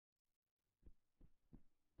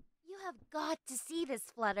have got to see this,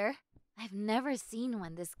 Flutter. I've never seen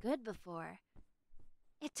one this good before.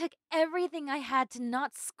 It took everything I had to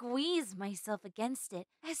not squeeze myself against it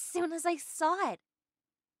as soon as I saw it.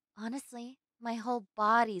 Honestly, my whole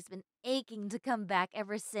body's been aching to come back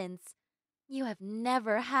ever since. You have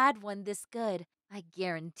never had one this good, I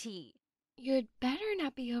guarantee. You'd better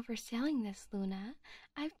not be overselling this, Luna.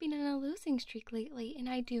 I've been on a losing streak lately, and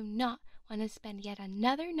I do not want to spend yet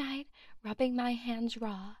another night rubbing my hands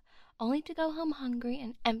raw, only to go home hungry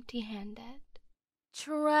and empty-handed.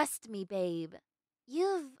 Trust me, babe.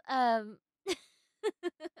 You've,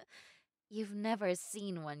 you've never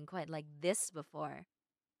seen one quite like this before.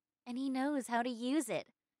 And he knows how to use it.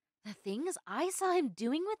 The things I saw him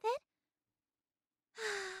doing with it?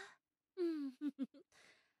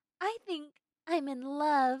 I think I'm in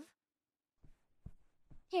love.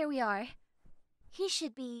 Here we are. He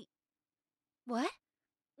should be... What?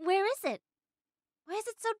 Where is it? Why is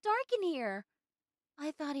it so dark in here?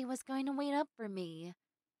 I thought he was going to wait up for me.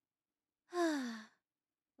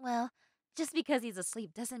 Well, just because he's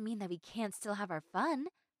asleep doesn't mean that we can't still have our fun.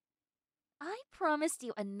 I promised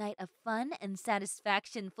you a night of fun and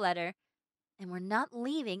satisfaction, Flutter. And we're not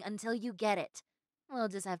leaving until you get it. We'll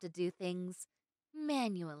just have to do things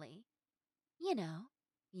manually. You know,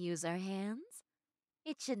 use our hands.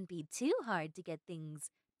 It shouldn't be too hard to get things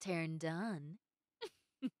turned on.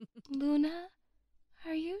 Luna,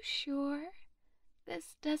 are you sure?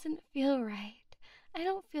 This doesn't feel right. I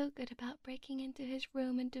don't feel good about breaking into his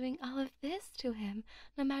room and doing all of this to him,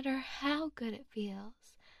 no matter how good it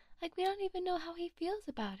feels. Like we don't even know how he feels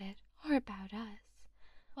about it, or about us.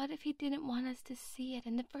 What if he didn't want us to see it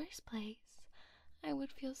in the first place? I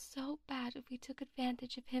would feel so bad if we took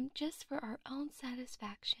advantage of him just for our own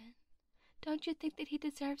satisfaction. Don't you think that he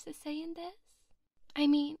deserves a say in this? I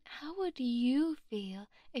mean, how would you feel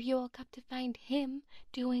if you woke up to find him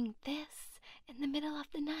doing this in the middle of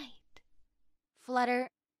the night?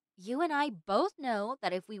 Flutter, you and I both know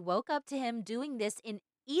that if we woke up to him doing this in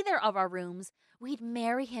either of our rooms, we'd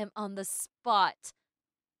marry him on the spot.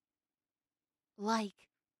 Like,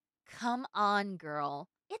 come on, girl.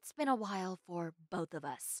 It's been a while for both of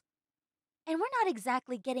us. And we're not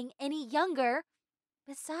exactly getting any younger.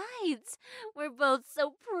 Besides, we're both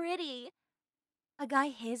so pretty. A guy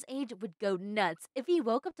his age would go nuts if he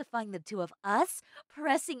woke up to find the two of us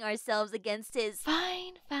pressing ourselves against his...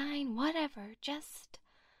 Fine, whatever. Just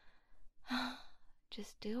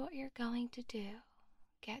do what you're going to do.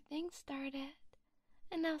 Get things started,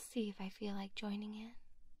 and I'll see if I feel like joining in.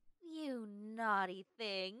 You naughty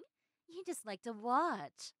thing. You just like to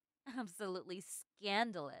watch. Absolutely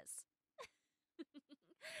scandalous.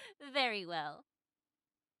 Very well.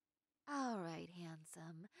 All right,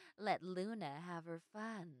 handsome. Let Luna have her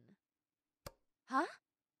fun. Huh?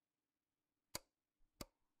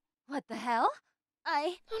 What the hell?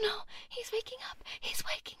 Oh no, he's waking up. He's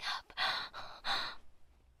waking up.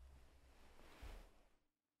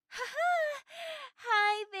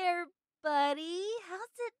 Hi there, buddy.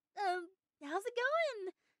 How's it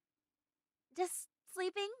going? Just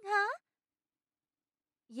sleeping, huh?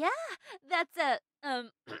 Yeah, that's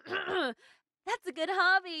that's a good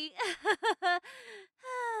hobby.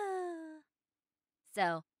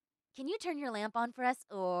 So, can you turn your lamp on for us,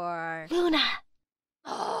 or... Luna!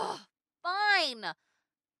 Oh, fine.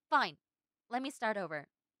 Fine. Let me start over.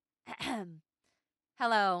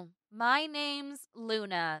 Hello, my name's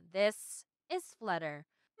Luna. This is Flutter.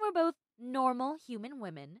 We're both normal human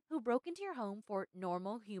women who broke into your home for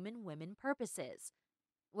normal human women purposes.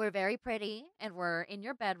 We're very pretty, and we're in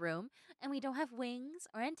your bedroom, and we don't have wings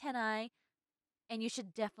or antennae, and you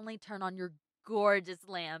should definitely turn on your gorgeous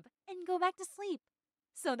lamp and go back to sleep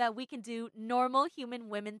so that we can do normal human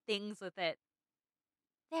women things with it.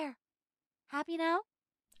 There. Happy now?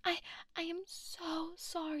 I am so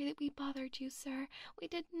sorry that we bothered you, sir. We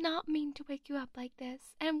did not mean to wake you up like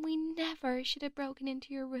this, and we never should have broken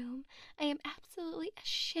into your room. I am absolutely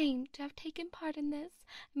ashamed to have taken part in this,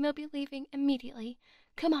 and we'll be leaving immediately.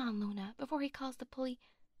 Come on, Luna, before he calls the police.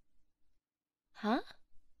 Huh?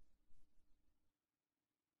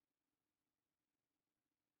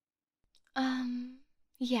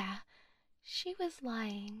 Yeah, she was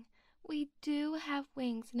lying. We do have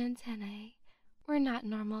wings and antennae. We're not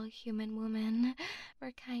normal human women.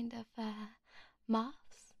 We're kind of,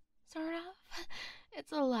 moths, sort of.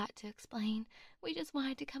 It's a lot to explain. We just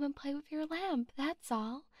wanted to come and play with your lamp, that's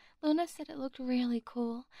all. Luna said it looked really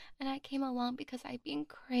cool, and I came along because I'd been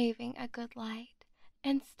craving a good light.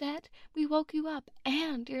 Instead, we woke you up,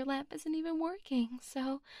 and your lamp isn't even working,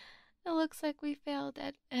 so it looks like we failed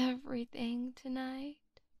at everything tonight.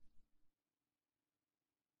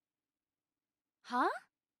 Huh?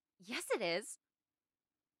 Yes, it is.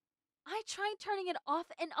 I tried turning it off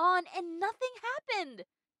and on and nothing happened.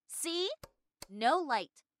 See? No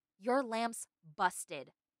light. Your lamp's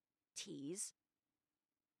busted. Tease.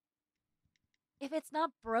 If it's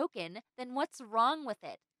not broken, then what's wrong with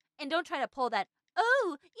it? And don't try to pull that,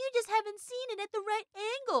 oh, you just haven't seen it at the right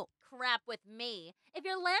angle crap with me. If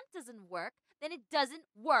your lamp doesn't work, then it doesn't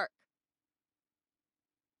work.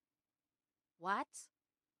 What?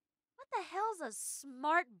 What the hell's a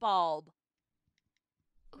smart bulb?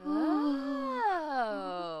 Ooh.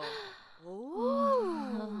 Oh.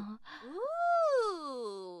 Ooh.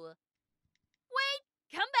 Ooh. Wait,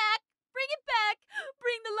 come back. Bring it back.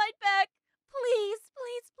 Bring the light back. Please,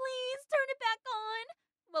 please, please turn it back on.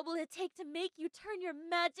 What will it take to make you turn your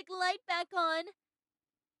magic light back on?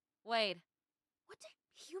 Wait, what do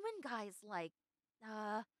human guys like?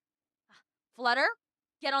 Flutter,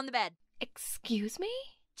 get on the bed. Excuse me?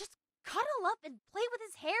 Just cuddle up and play with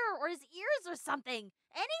his hair or his ears or something.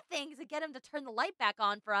 Anything to get him to turn the light back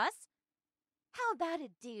on for us. How about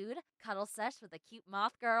it, dude? Cuddle sesh with a cute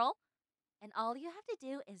moth girl? And all you have to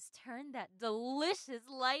do is turn that delicious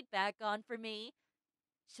light back on for me.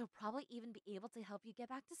 She'll probably even be able to help you get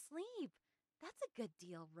back to sleep. That's a good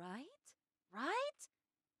deal, right? Right?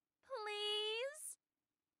 Please?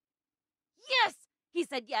 Yes! He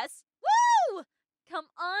said yes. Woo! Come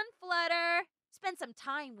on, Flutter. Spend some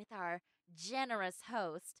time with our generous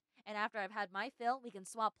host. And after I've had my fill, we can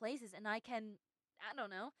swap places and I can, I don't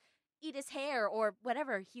know, eat his hair or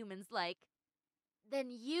whatever humans like.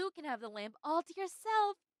 Then you can have the lamp all to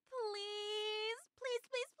yourself. Please, please,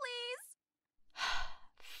 please, please.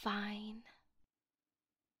 Fine.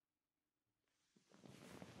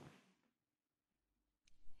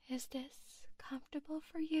 Is this comfortable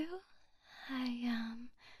for you?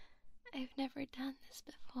 I've never done this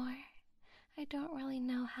before. I don't really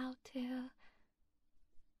know how to.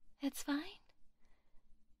 It's fine?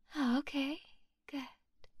 Oh, okay. Good.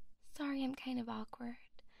 Sorry I'm kind of awkward.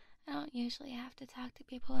 I don't usually have to talk to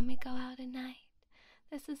people when we go out at night.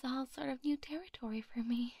 This is all sort of new territory for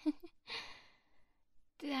me.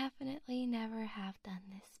 Definitely never have done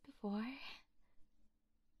this before.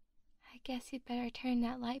 I guess you'd better turn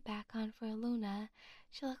that light back on for Luna.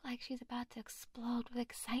 She looks like she's about to explode with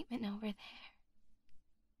excitement over there.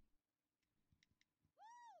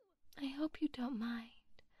 I hope you don't mind,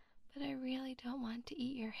 but I really don't want to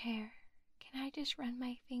eat your hair. Can I just run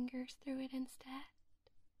my fingers through it instead?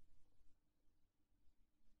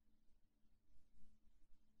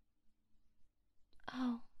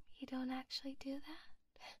 Oh, you don't actually do that?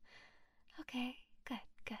 Okay, good,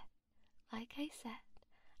 good. Like I said,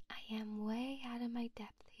 I am way out of my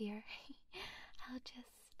depth here. I'll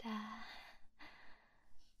just,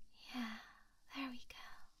 yeah, there we go.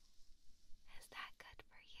 Is that good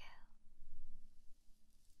for you?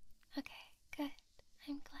 Okay, good.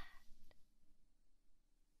 I'm glad.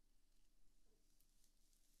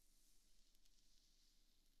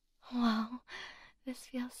 Whoa, this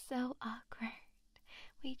feels so awkward.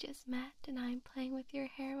 We just met and I'm playing with your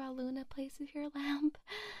hair while Luna plays with your lamp.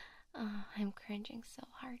 Oh, I'm cringing so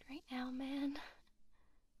hard right now, man.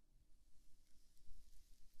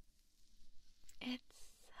 It's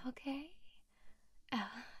okay?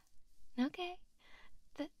 Oh, okay.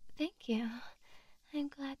 Thank you. I'm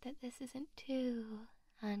glad that this isn't too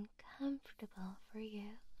uncomfortable for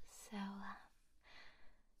you. So,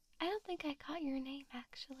 I don't think I caught your name,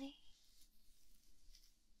 actually.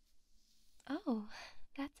 Oh,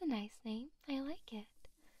 that's a nice name. I like it.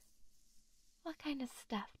 What kind of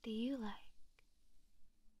stuff do you like?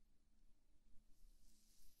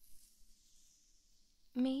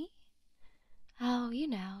 Me? Oh, you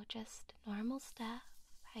know, just normal stuff.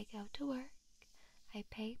 I go to work. I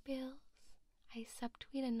pay bills. I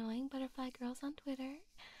subtweet annoying butterfly girls on Twitter.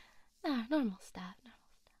 Nah, normal stuff, normal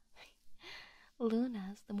stuff.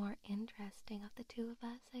 Luna's the more interesting of the two of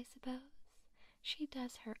us, I suppose. She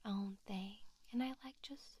does her own thing, and I like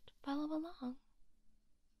just follow along.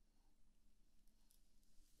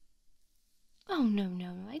 Oh,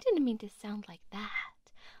 no, I didn't mean to sound like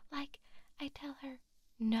that. Like, I tell her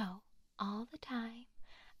no all the time.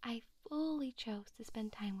 I fully chose to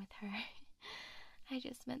spend time with her. I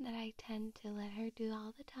just meant that I tend to let her do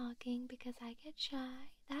all the talking because I get shy,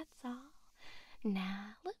 that's all.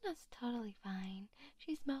 Nah, Luna's totally fine.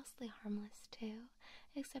 She's mostly harmless too,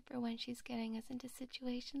 except for when she's getting us into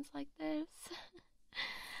situations like this.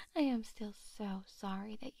 I am still so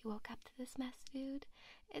sorry that you woke up to this mess, dude.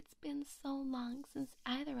 It's been so long since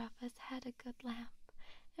either of us had a good lamp,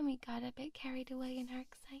 and we got a bit carried away in our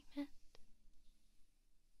excitement.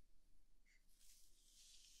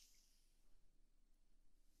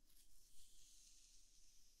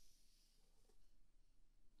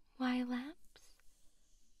 Why lamps?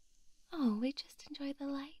 Oh, we just enjoy the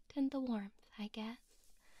light and the warmth, I guess.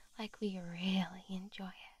 Like we really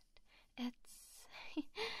enjoy it. It's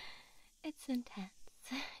it's intense.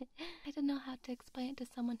 I don't know how to explain it to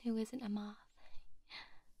someone who isn't a moth.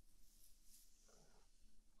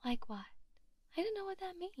 Like what? I don't know what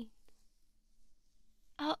that means.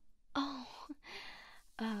 Oh, oh,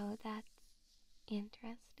 oh, that's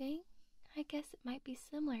interesting. I guess it might be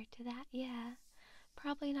similar to that, yeah.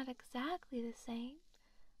 Probably not exactly the same,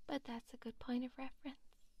 but that's a good point of reference.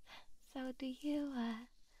 So, do you,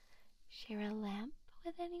 share a lamp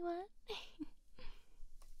with anyone?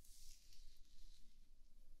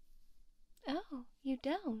 Oh, you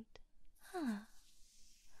don't? Huh.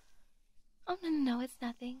 Oh, no, no, no, it's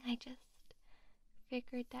nothing. I just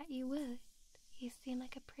figured that you would. You seem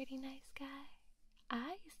like a pretty nice guy.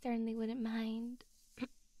 I certainly wouldn't mind.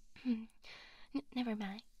 Never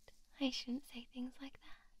mind. I shouldn't say things like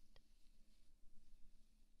that.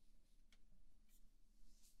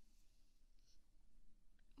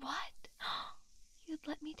 What? You'd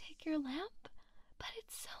let me take your lamp? But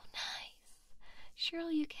it's so nice.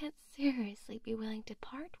 Surely you can't seriously be willing to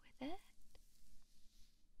part with it.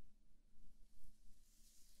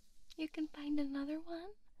 You can find another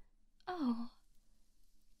one? Oh,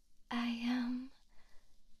 I,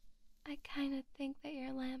 I kind of think that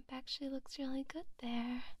your lamp actually looks really good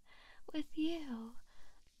there. With you.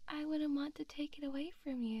 I wouldn't want to take it away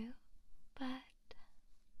from you, but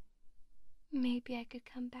maybe I could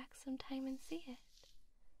come back sometime and see it.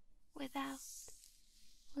 Without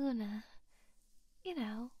Luna, you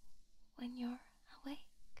know, when you're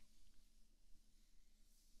awake.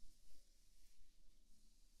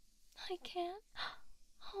 I can't.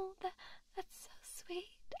 Oh, that's so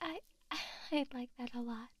sweet. I'd like that a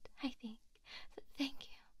lot, I think. So thank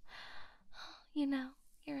you. You know,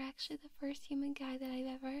 you're actually the first human guy that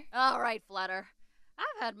I've ever... All right, Flutter.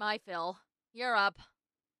 I've had my fill. You're up.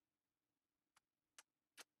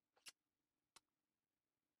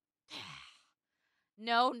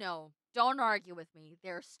 No, no. Don't argue with me.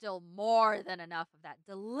 There's still more than enough of that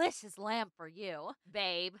delicious lamp for you.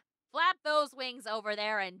 Babe, flap those wings over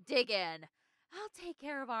there and dig in. I'll take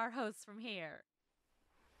care of our hosts from here.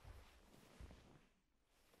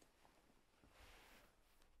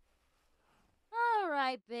 All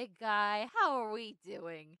right, big guy. How are we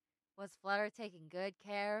doing? Was Flutter taking good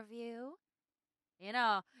care of you? You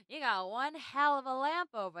know, you got one hell of a lamp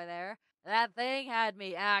over there. That thing had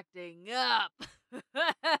me acting up.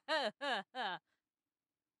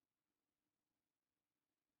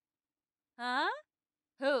 Huh?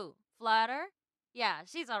 Who? Flutter? Yeah,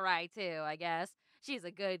 she's alright too, I guess. She's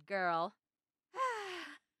a good girl.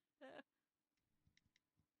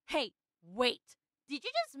 Hey, wait. Did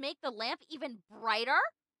you just make the lamp even brighter?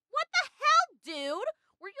 What the hell, dude?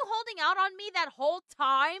 Were you holding out on me that whole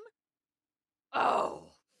time? Oh.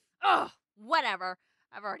 Ugh. Whatever.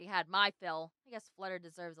 I've already had my fill. I guess Flutter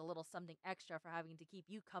deserves a little something extra for having to keep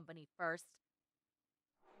you company first.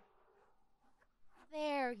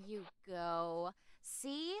 There you go.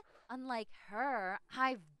 See? Unlike her,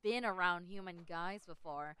 I've been around human guys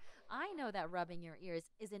before. I know that rubbing your ears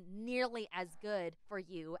isn't nearly as good for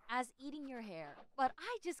you as eating your hair, but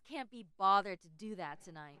I just can't be bothered to do that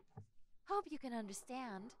tonight. Hope you can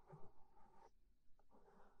understand.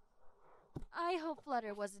 I hope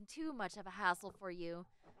Flutter wasn't too much of a hassle for you.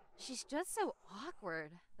 She's just so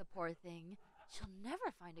awkward, the poor thing. She'll never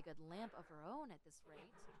find a good lamp of her own at this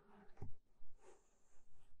rate.